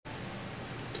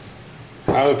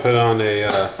I would put on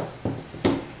a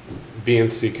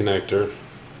BNC connector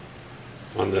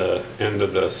on the end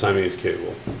of the Siamese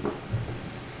cable.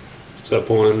 Step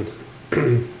one,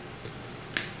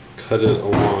 cut it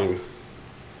along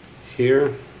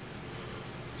here,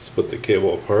 split the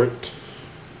cable apart.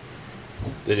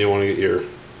 Then you want to get your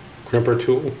crimper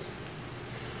tool,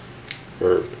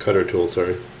 or cutter tool,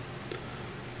 sorry,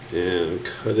 and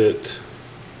cut it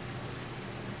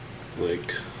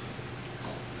like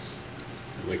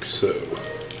so.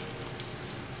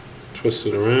 Twist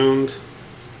it around,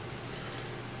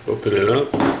 open it up.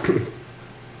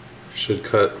 Should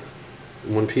cut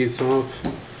one piece off.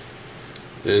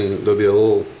 Then there'll be a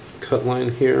little cut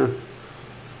line here.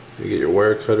 You get your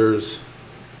wire cutters.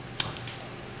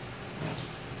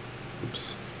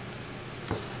 Oops.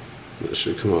 That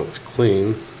should come off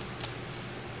clean.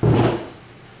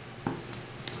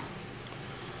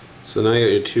 So now you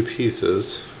got your two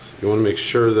pieces. You want to make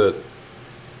sure that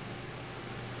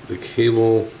the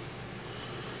cable,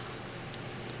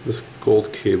 this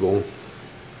gold cable,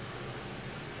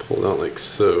 pulled out like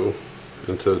so,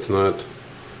 and so it's not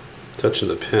touching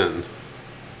the pin.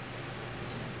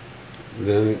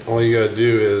 Then all you gotta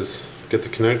do is get the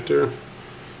connector.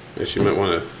 Actually, you might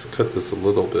want to cut this a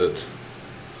little bit,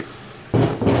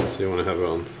 so you want to have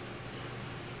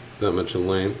that much in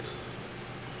length,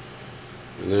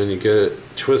 and then you get it,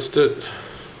 twist it,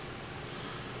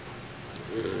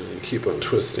 and you keep on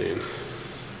twisting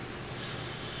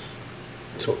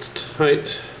until it's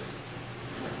tight.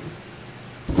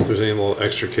 If there's any little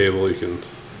extra cable, you can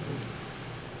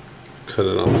cut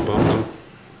it on the bottom.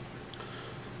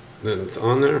 Then it's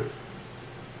on there.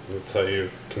 That's how you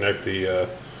connect the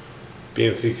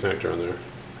BNC connector on there.